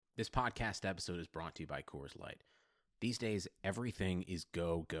This podcast episode is brought to you by Coors Light. These days, everything is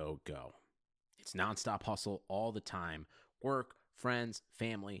go, go, go. It's nonstop hustle all the time. Work, friends,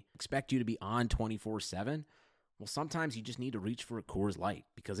 family expect you to be on 24/7. Well, sometimes you just need to reach for a Coors Light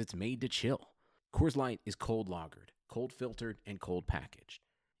because it's made to chill. Coors Light is cold lagered, cold filtered, and cold packaged.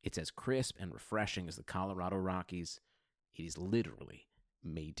 It's as crisp and refreshing as the Colorado Rockies. It is literally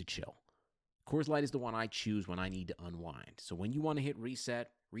made to chill. Coors Light is the one I choose when I need to unwind. So when you want to hit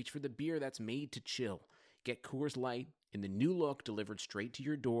reset, reach for the beer that's made to chill. Get Coors Light in the new look delivered straight to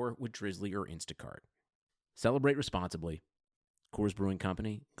your door with Drizzly or Instacart. Celebrate responsibly. Coors Brewing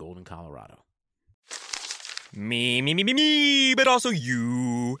Company, Golden, Colorado. Me, but also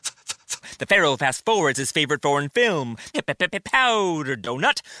you. The Pharaoh fast forwards his favorite foreign film, Powder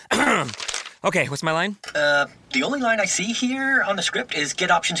Donut. Okay, what's my line? The only line I see here on the script is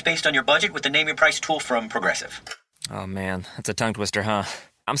get options based on your budget with the Name Your Price tool from Progressive. Oh man, that's a tongue twister, huh?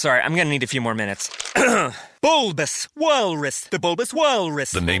 I'm sorry, I'm gonna need a few more minutes. Bulbous Walrus, the Bulbous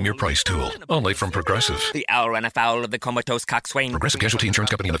Walrus. The Name Your Price tool, only from Progressive. The owl ran afoul of the comatose coxswain. Progressive Casualty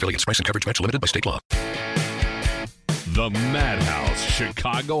Insurance Company and affiliates. Price and coverage match limited by state law. The Madhouse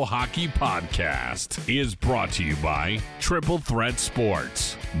Chicago Hockey Podcast is brought to you by Triple Threat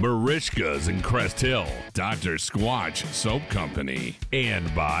Sports, Marishka's in Crest Hill, Dr. Squatch Soap Company,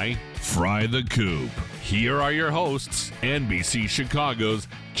 and by Fry the Coop. Here are your hosts, NBC Chicago's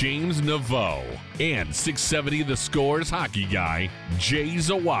James Naveau and 670 The Scores hockey guy, Jay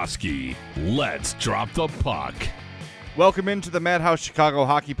Zawoski. Let's drop the puck. Welcome into the Madhouse Chicago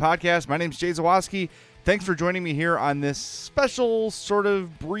Hockey Podcast. My name's Jay Zawoski. Thanks for joining me here on this special, sort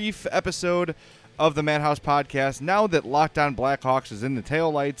of brief episode of the Madhouse Podcast. Now that Locked On Blackhawks is in the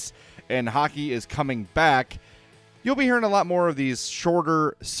taillights and hockey is coming back, you'll be hearing a lot more of these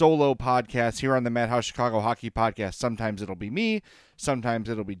shorter solo podcasts here on the Madhouse Chicago Hockey Podcast. Sometimes it'll be me, sometimes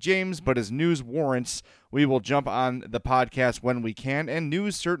it'll be James, but as news warrants, we will jump on the podcast when we can, and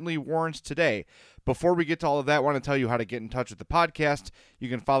news certainly warrants today. Before we get to all of that, I want to tell you how to get in touch with the podcast. You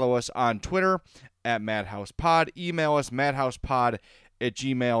can follow us on Twitter at MadhousePod. Email us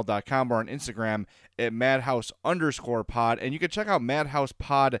madhousepod@gmail.com or on Instagram at madhouse_pod. And you can check out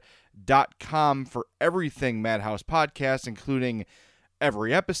madhousepod.com for everything Madhouse Podcast, including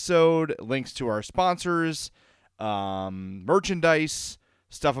every episode, links to our sponsors, merchandise,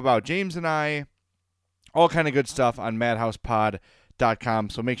 stuff about James and I, all kind of good stuff on madhousepod.com.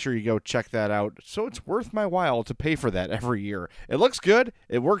 So make sure you go check that out. So it's worth my while to pay for that every year. It looks good.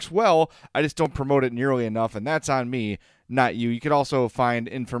 It works well. I just don't promote it nearly enough, and that's on me, not you. You could also find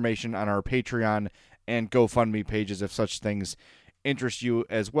information on our Patreon and GoFundMe pages if such things interest you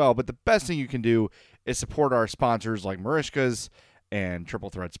as well. But the best thing you can do is support our sponsors like Marishka's and Triple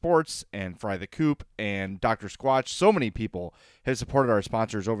Threat Sports and Fry the Coop and Dr. Squatch. So many people have supported our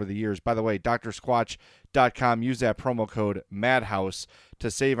sponsors over the years. By the way, drsquatch.com. Use that promo code MADHOUSE to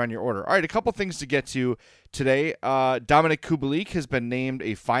save on your order. All right, a couple things to get to today. Dominic Kubalik has been named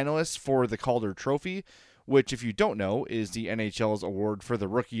a finalist for the Calder Trophy, which, if you don't know, is the NHL's award for the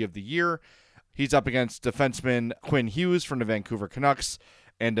Rookie of the Year. He's up against defenseman Quinn Hughes from the Vancouver Canucks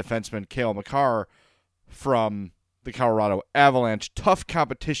and defenseman Cale Makar from the Colorado Avalanche. Tough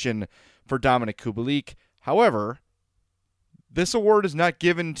competition for Dominic Kubalik. However, this award is not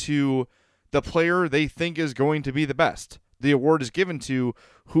given to the player they think is going to be the best. The award is given to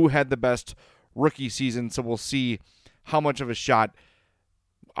who had the best rookie season, so we'll see how much of a shot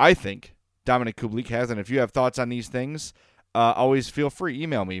I think Dominic Kubalik has. And if you have thoughts on these things, always feel free.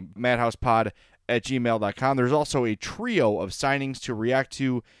 Email me, madhousepod@gmail.com. There's also a trio of signings to react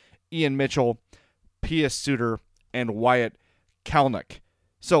to: Ian Mitchell, P.S. Suter, and Wyatt Kalynuk.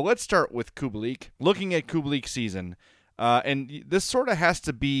 So let's start with Kubalik. Looking at Kubalik's season, and this sort of has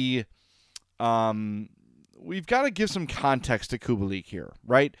to be, we've got to give some context to Kubalik here,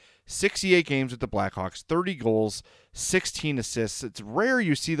 right? 68 games with the Blackhawks, 30 goals, 16 assists. It's rare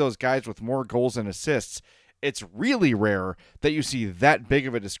you see those guys with more goals and assists. It's really rare that you see that big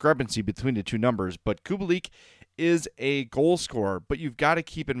of a discrepancy between the two numbers, but Kubalik is a goal scorer. But you've got to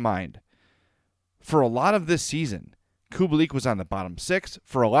keep in mind, for a lot of this season, Kubalik was on the bottom six.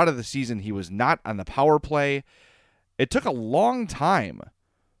 For a lot of the season, he was not on the power play. It took a long time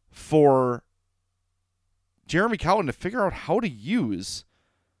for Jeremy Colliton to figure out how to use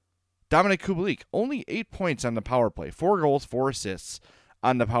Dominic Kubalik. Only 8 points on the power play, 4 goals, 4 assists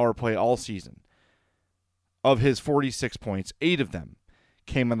on the power play all season. Of his 46 points, 8 of them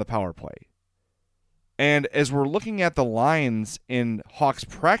came on the power play. And as we're looking at the lines in Hawks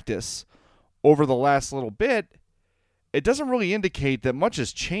practice over the last little bit, it doesn't really indicate that much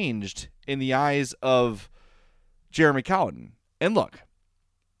has changed in the eyes of Jeremy Colliton. And look,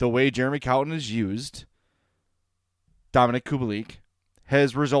 the way Jeremy Colliton is used, Dominic Kubalik,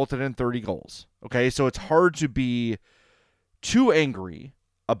 has resulted in 30 goals. Okay, so it's hard to be too angry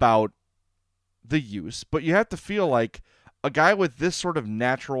about the use, but you have to feel like a guy with this sort of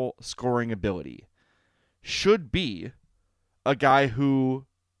natural scoring ability should be a guy who,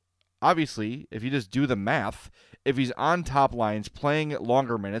 obviously, if you just do the math, if he's on top lines playing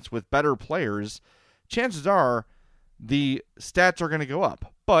longer minutes with better players, chances are the stats are going to go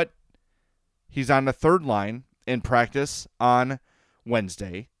up. But he's on the third line in practice on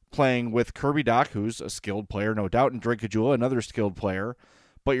Wednesday, playing with Kirby Dach, who's a skilled player, no doubt, and Drake Caggiula, another skilled player.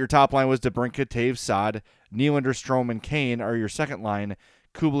 But your top line was DeBrincat, Taves, Saad, Nylander, Strome, and Kane are your second line.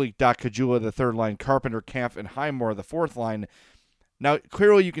 Kubalik, Dach, Caggiula, the third line. Carpenter, Kampf, and Highmore, the fourth line. Now,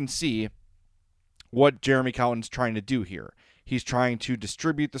 clearly you can see what Jeremy Colliton's trying to do here. He's trying to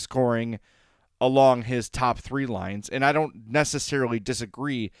distribute the scoring along his top three lines, and I don't necessarily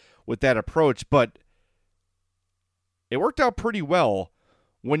disagree with that approach, but it worked out pretty well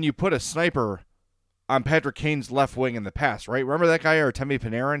when you put a sniper on Patrick Kane's left wing in the past, right? Remember that guy, Artemi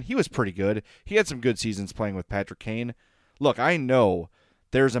Panarin? He was pretty good. He had some good seasons playing with Patrick Kane. Look, I know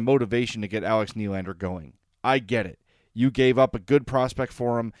there's a motivation to get Alex Nylander going. I get it. You gave up a good prospect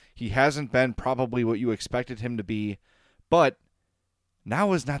for him. He hasn't been probably what you expected him to be, but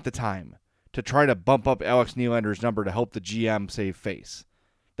now is not the time to try to bump up Alex Nylander's number to help the GM save face.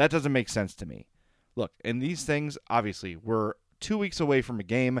 That doesn't make sense to me. Look, and these things, obviously, we're 2 weeks away from a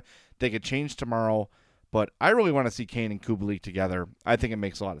game. They could change tomorrow, but I really want to see Kane and Kubalik together. I think it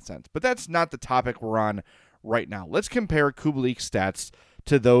makes a lot of sense. But that's not the topic we're on right now. Let's compare Kubalik's stats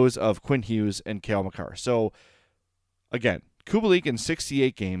to those of Quinn Hughes and Cale Makar. So, again, Kubalik in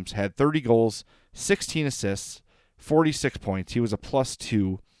 68 games had 30 goals, 16 assists, 46 points. He was a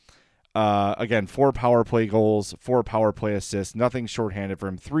 +2. Again, 4 power play goals, 4 power play assists, nothing shorthanded for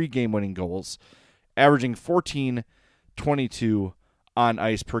him, 3 game-winning goals, averaging 14.22 on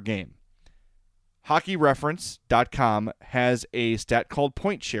ice per game. HockeyReference.com has a stat called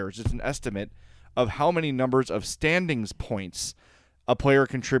point shares. It's an estimate of how many numbers of standings points a player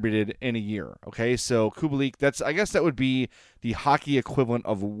contributed in a year. Okay, so Kubalik, I guess that would be the hockey equivalent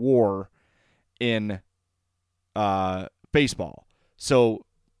of WAR in baseball. So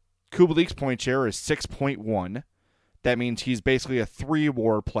Kubalik's point share is 6.1. That means he's basically a 3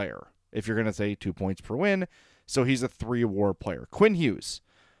 WAR player. If you're going to say 2 points per win, so he's a 3 WAR player. Quinn Hughes,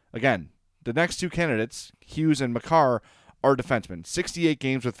 again, the next two candidates, Hughes and Makar, are defensemen. 68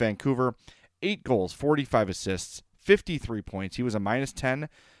 games with Vancouver, 8 goals, 45 assists, 53 points. He was a -10,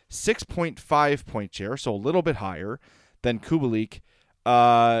 6.5 point share, so a little bit higher than Kubalik.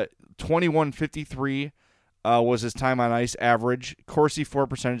 21.53 was his time on ice average. Corsi for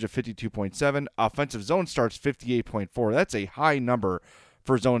percentage of 52.7. Offensive zone starts 58.4. That's a high number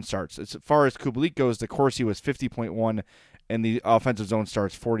for zone starts. As far as Kubalik goes, the Corsi was 50.1, and the offensive zone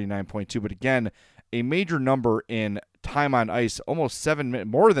starts 49.2. But again, a major number in time on ice, almost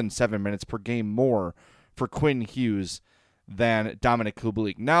more than 7 minutes per game more for Quinn Hughes than Dominic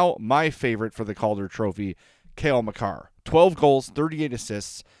Kubalik. Now, my favorite for the Calder Trophy, Cale Makar. 12 goals, 38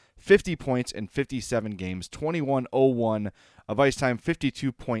 assists, 50 points in 57 games, 21.01 of ice time,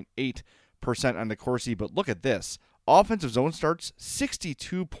 52.8% on the Corsi. But look at this. Offensive zone starts,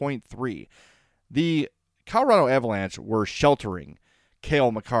 62.3. The Colorado Avalanche were sheltering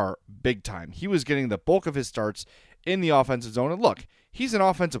Cale Makar big time. He was getting the bulk of his starts in the offensive zone. And look, he's an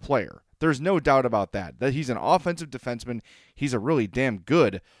offensive player. There's no doubt about that. That he's an offensive defenseman. He's a really damn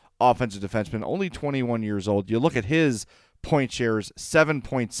good offensive defenseman, only 21 years old. You look at his point shares,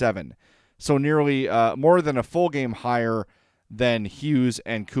 7.7. So nearly more than a full game higher than Hughes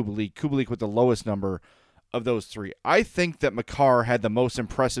and Kubalik. Kubalik with the lowest number of those three. I think that Makar had the most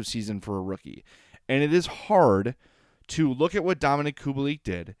impressive season for a rookie. And it is hard to look at what Dominic Kubalik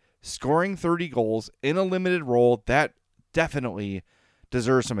did, scoring 30 goals in a limited role. That definitely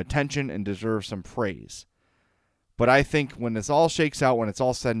deserves some attention and deserves some praise. But I think when this all shakes out, when it's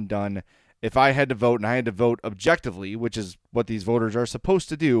all said and done, if I had to vote, and I had to vote objectively, which is what these voters are supposed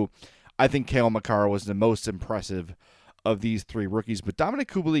to do, I think Cale Makar was the most impressive of these three rookies. But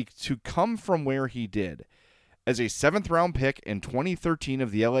Dominic Kubalik, to come from where he did, as a 7th-round pick in 2013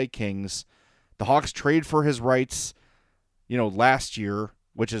 of the LA Kings, the Hawks trade for his rights, last year,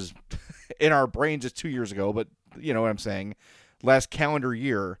 which is in our brains is 2 years ago, but you know what I'm saying, last calendar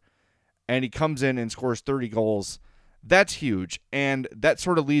year, and he comes in and scores 30 goals. That's huge, and that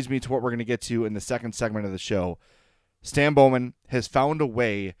sort of leads me to what we're going to get to in the second segment of the show. Stan Bowman has found a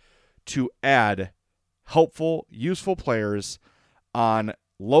way to add helpful, useful players on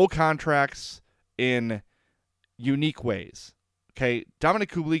low contracts in unique ways. Okay,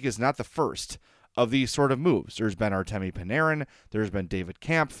 Dominik Kubalik is not the first of these sort of moves. There's been Artemi Panarin, there's been David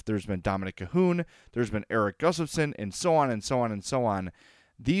Kampf, there's been Dominic Cahoon, there's been Eric Gustafsson, and so on and so on and so on.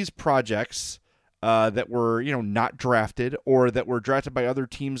 These projects that were, not drafted or that were drafted by other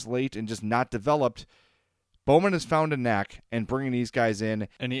teams late and just not developed, Bowman has found a knack in bringing these guys in,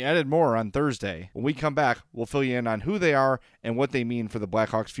 and he added more on Thursday. When we come back, we'll fill you in on who they are and what they mean for the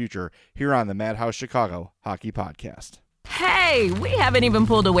Blackhawks' future here on the Madhouse Chicago Hockey Podcast. Hey, we haven't even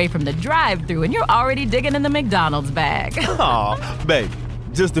pulled away from the drive-thru, and you're already digging in the McDonald's bag. Aw, baby,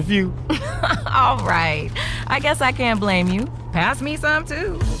 just a few. All right, I guess I can't blame you. Pass me some,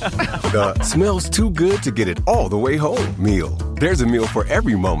 too. The smells too good to get it all the way home meal. There's a meal for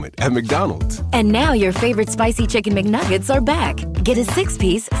every moment at McDonald's. And now your favorite spicy chicken McNuggets are back. Get a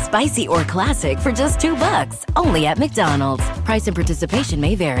 6-piece, spicy or classic for just $2, only at McDonald's. Price and participation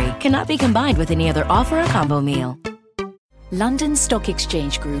may vary. Cannot be combined with any other offer or combo meal. London Stock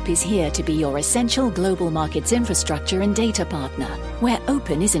Exchange Group is here to be your essential global markets infrastructure and data partner, where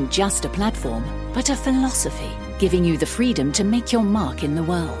open isn't just a platform, but a philosophy, giving you the freedom to make your mark in the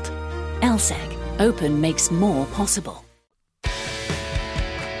world. LSEG. Open makes more possible.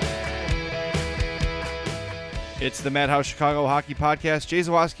 It's the Madhouse Chicago Hockey Podcast. Jay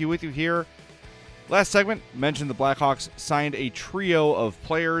Zawaski with you here. Last segment, mentioned the Blackhawks signed a trio of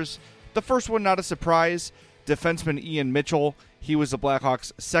players. The first one, not a surprise, defenseman Ian Mitchell. He was the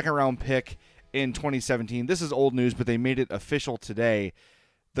Blackhawks' second-round pick in 2017. This is old news, but they made it official today.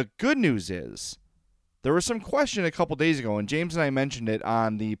 The good news is there was some question a couple days ago, and James and I mentioned it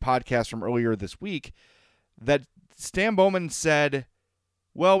on the podcast from earlier this week, that Stan Bowman said,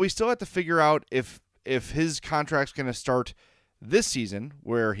 well, we still have to figure out if his contract's going to start this season,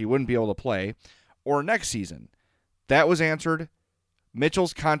 where he wouldn't be able to play, or next season. That was answered.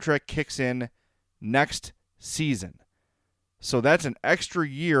 Mitchell's contract kicks in next season. So that's an extra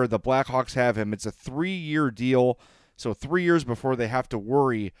year the Blackhawks have him. It's a 3-year deal, so 3 years before they have to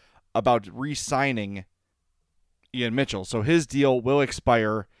worry about re-signing Ian Mitchell. So his deal will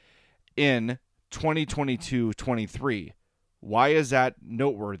expire in 2022-23. Why is that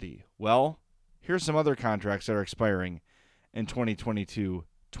noteworthy? Well, here's some other contracts that are expiring in 2022-23.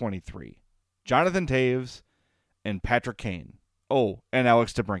 Jonathan Toews and Patrick Kane. Oh, and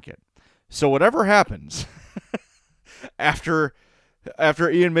Alex DeBrincat. So whatever happens after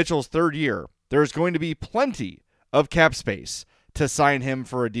Ian Mitchell's third year, there's going to be plenty of cap space to sign him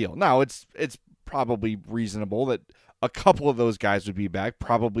for a deal. Now, it's probably reasonable that a couple of those guys would be back.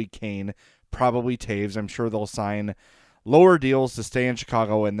 Probably Kane, probably Toews. I'm sure they'll sign lower deals to stay in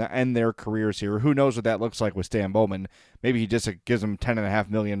Chicago and end their careers here. Who knows what that looks like with Stan Bowman? Maybe he just gives them $10.5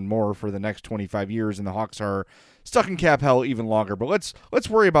 million more for the next 25 years, and the Hawks are stuck in cap hell even longer. But let's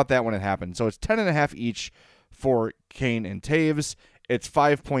worry about that when it happens. So it's $10.5 each for Kane and Toews. It's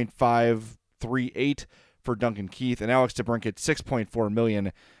 $5.538 for Duncan Keith, and Alex DeBrincat $6.4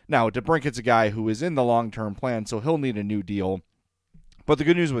 million. Now DeBrincat's a guy who is in the long-term plan, so he'll need a new deal. But the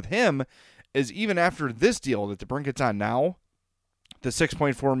good news with him is even after this deal that DeBrincat's on now, the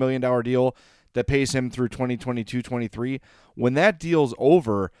 $6.4 million deal that pays him through 2022-23, when that deal's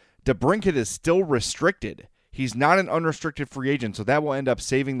over, DeBrincat is still restricted. He's not an unrestricted free agent, so that will end up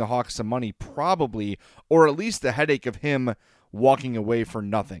saving the Hawks some money probably, or at least the headache of him walking away for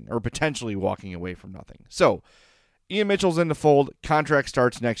nothing, or potentially walking away from nothing. So Ian Mitchell's in the fold. Contract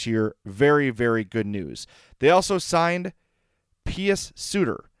starts next year. Very, very good news. They also signed Pius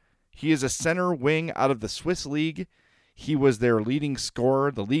Suter. He is a center wing out of the Swiss League. He was their leading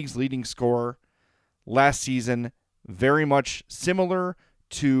scorer, the league's leading scorer last season. Very much similar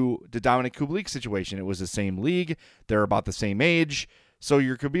to the Dominik Kubalik situation. It was the same league. They're about the same age. So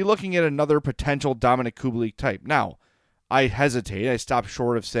you could be looking at another potential Dominik Kubalik type. Now, I hesitate. I stopped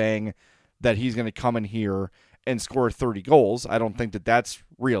short of saying that he's going to come in here and score 30 goals. I don't think that that's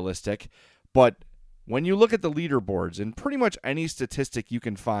realistic. But when you look at the leaderboards and pretty much any statistic you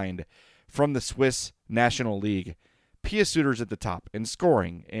can find from the Swiss National League, Pius Suter's at the top in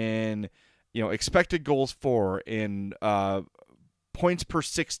scoring, in expected goals for, in points per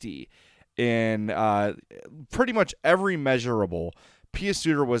 60, in pretty much every measurable. Pius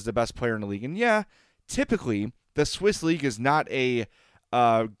Suter was the best player in the league. And yeah, typically the Swiss League is not a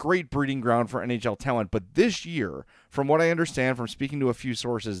great breeding ground for NHL talent, but this year, from what I understand from speaking to a few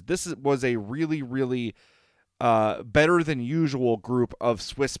sources, was a really, really better than usual group of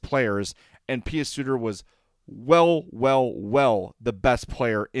Swiss players, and Pius Suter was well the best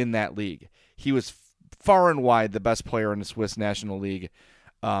player in that league. He was far and wide the best player in the Swiss National League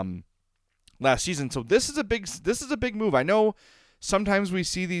last season. So this is a big move. I know sometimes we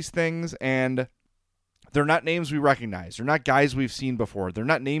see these things and They're not names we recognize. They're not guys we've seen before. They're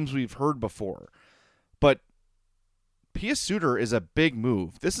not names we've heard before. But Pius Suter is a big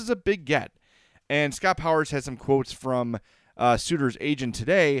move. This is a big get. And Scott Powers had some quotes from Suter's agent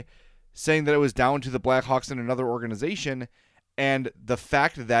today saying that it was down to the Blackhawks and another organization, and the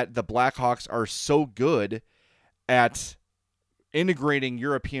fact that the Blackhawks are so good at integrating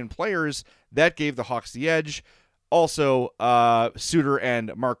European players, that gave the Hawks the edge. Also, Suter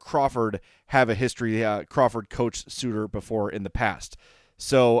and Mark Crawford have a history. Crawford coached Suter before in the past.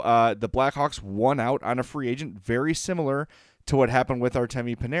 So the Blackhawks won out on a free agent, very similar to what happened with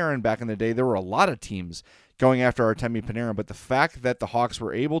Artemi Panarin back in the day. There were a lot of teams going after Artemi Panarin, but the fact that the Hawks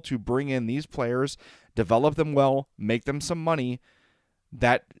were able to bring in these players, develop them well, make them some money,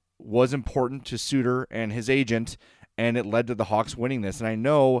 that was important to Suter and his agent, and it led to the Hawks winning this. And I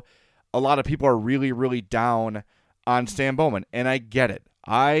know a lot of people are really, really down on Stan Bowman, and I get it.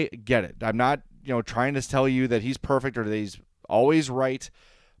 I'm not, trying to tell you that he's perfect or that he's always right,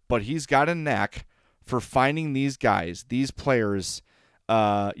 but he's got a knack for finding these guys, these players,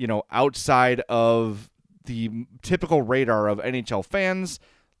 outside of the typical radar of NHL fans.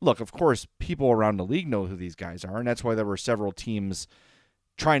 Look, of course, people around the league know who these guys are, and that's why there were several teams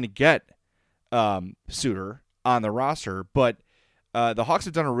trying to get Suter on the roster. But the Hawks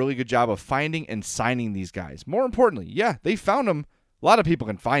have done a really good job of finding and signing these guys. More importantly, yeah, they found them. A lot of people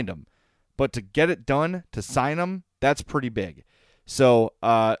can find them. But to get it done, to sign them, that's pretty big. So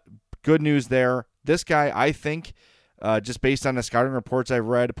good news there. This guy, I think, just based on the scouting reports I've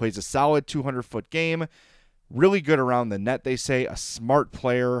read, plays a solid 200-foot game. Really good around the net, they say. A smart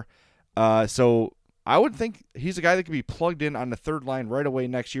player. So I would think he's a guy that could be plugged in on the third line right away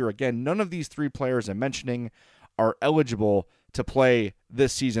next year. Again, none of these three players I'm mentioning are eligible to play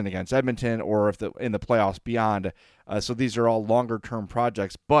this season against Edmonton or in the playoffs beyond. So these are all longer-term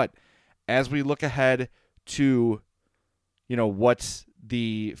projects. But as we look ahead to, what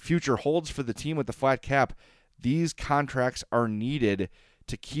the future holds for the team with the flat cap, these contracts are needed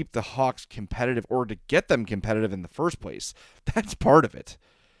to keep the Hawks competitive or to get them competitive in the first place. That's part of it.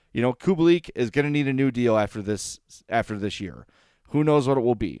 Kubalik is going to need a new deal after this year. Who knows what it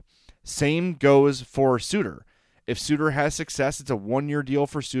will be. Same goes for Suter. If Suter has success, it's a 1-year deal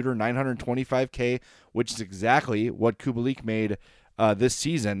for Suter, $925K, which is exactly what Kubalik made this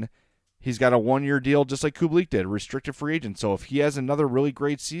season. He's got a 1-year deal just like Kubalik did, restricted free agent. So if he has another really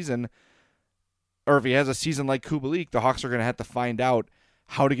great season, or if he has a season like Kubalik, the Hawks are going to have to find out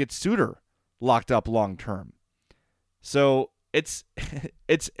how to get Suter locked up long term. So it's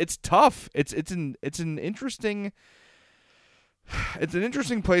tough. It's an interesting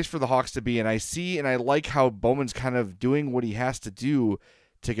place for the Hawks to be, and I like how Bowman's kind of doing what he has to do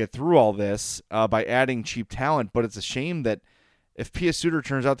to get through all this by adding cheap talent. But it's a shame that if Pius Suter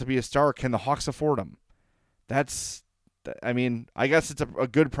turns out to be a star, can the Hawks afford him? I guess it's a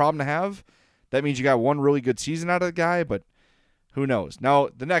good problem to have. That means you got one really good season out of the guy, but who knows? Now,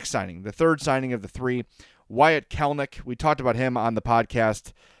 the next signing, the third signing of the three, Wyatt Kalynuk. We talked about him on the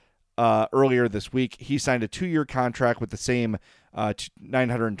podcast earlier this week. He signed a 2-year contract with the same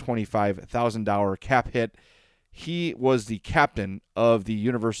 $925,000 cap hit. He was the captain of the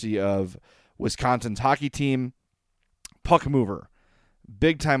University of Wisconsin's hockey team. Puck mover,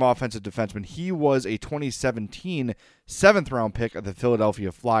 big-time offensive defenseman. He was a 2017 7th-round pick of the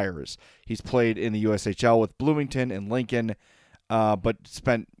Philadelphia Flyers. He's played in the USHL with Bloomington and Lincoln, but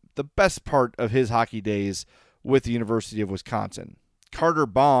spent the best part of his hockey days with the University of Wisconsin. Carter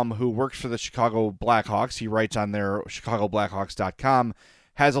Baum, who works for the Chicago Blackhawks, he writes on their ChicagoBlackhawks.com,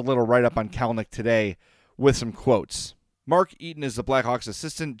 has a little write-up on Kalynuk today with some quotes. Mark Eaton is the Blackhawks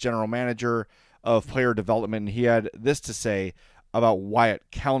assistant general manager of player development, and he had this to say about Wyatt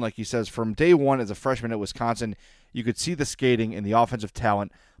Kalynuk. He says, from day one as a freshman at Wisconsin, you could see the skating and the offensive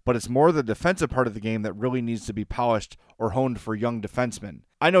talent, but it's more the defensive part of the game that really needs to be polished or honed for young defensemen.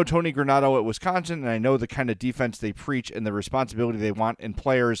 I know Tony Granato at Wisconsin, and I know the kind of defense they preach and the responsibility they want in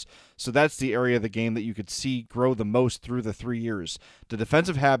players, so that's the area of the game that you could see grow the most through the 3 years. The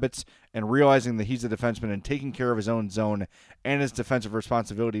defensive habits and realizing that he's a defenseman and taking care of his own zone and his defensive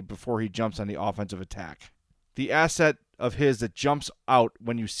responsibility before he jumps on the offensive attack. The asset of his that jumps out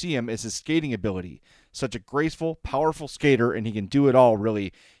when you see him is his skating ability. Such a graceful, powerful skater, and he can do it all,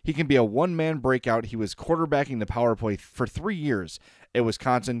 really. He can be a one-man breakout. He was quarterbacking the power play for 3 years at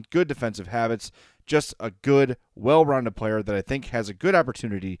Wisconsin. Good defensive habits. Just a good, well-rounded player that I think has a good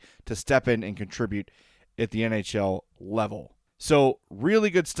opportunity to step in and contribute at the NHL level. So, really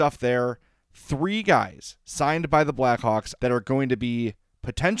good stuff there. 3 guys signed by the Blackhawks that are going to be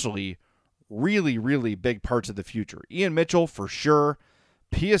potentially really, really big parts of the future. Ian Mitchell, for sure.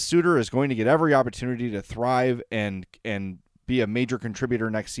 Pius Suter is going to get every opportunity to thrive and be a major contributor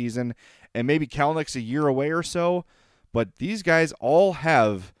next season, and maybe Kalnick's a year away or so, but these guys all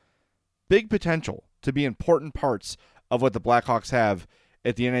have big potential to be important parts of what the Blackhawks have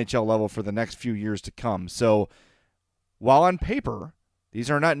at the NHL level for the next few years to come. So while on paper,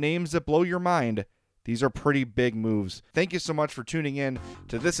 these are not names that blow your mind, these are pretty big moves. Thank you so much for tuning in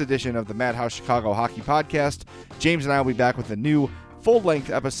to this edition of the Madhouse Chicago Hockey Podcast. James and I will be back with a new full-length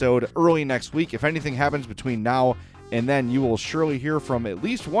episode early next week. If anything happens between now and then, you will surely hear from at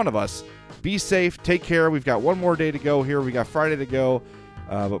least one of us. Be safe. Take care. We've got one more day to go here. We got Friday to go.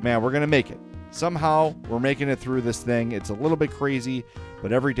 But, man, we're going to make it. Somehow, we're making it through this thing. It's a little bit crazy,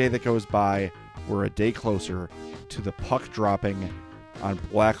 but every day that goes by, we're a day closer to the puck dropping on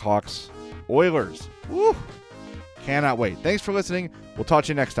Blackhawks Oilers. Woo! Cannot wait. Thanks for listening. We'll talk to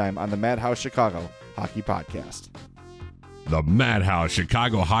you next time on the Madhouse Chicago Hockey Podcast. The Madhouse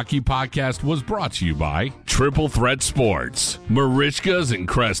Chicago Hockey Podcast was brought to you by Triple Threat Sports, Marishka's in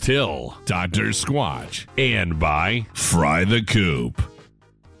Crest Hill, Dr. Squatch, and by Fry the Coop.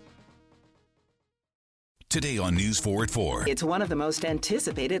 Today on News 4 at 4. It's one of the most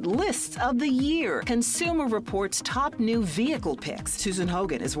anticipated lists of the year. Consumer Reports' top new vehicle picks. Susan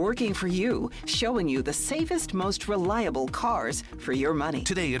Hogan is working for you, showing you the safest, most reliable cars for your money.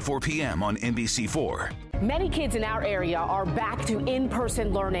 Today at 4 p.m. on NBC4. Many kids in our area are back to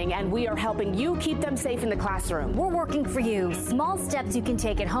in-person learning, and we are helping you keep them safe in the classroom. We're working for you. Small steps you can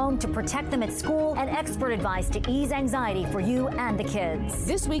take at home to protect them at school, and expert advice to ease anxiety for you and the kids.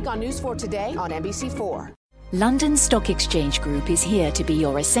 This week on News 4 Today on NBC4. London Stock Exchange Group is here to be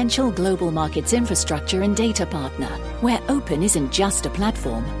your essential global markets infrastructure and data partner, where open isn't just a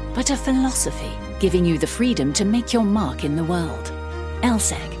platform, but a philosophy, giving you the freedom to make your mark in the world.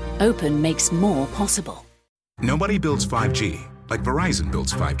 LSEG. Open makes more possible. Nobody builds 5G like Verizon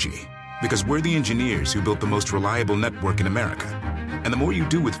builds 5G, because we're the engineers who built the most reliable network in America. And the more you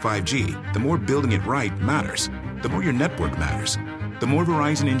do with 5G, the more building it right matters. The more your network matters. The more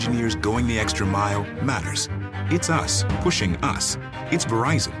Verizon engineers going the extra mile matters. It's us pushing us. It's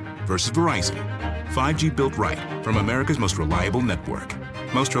Verizon versus Verizon. 5G built right from America's most reliable network.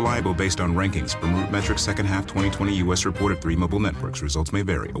 Most reliable based on rankings from RootMetrics' second half 2020 U.S. report of 3 mobile networks. Results may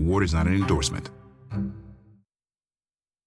vary. Award is not an endorsement.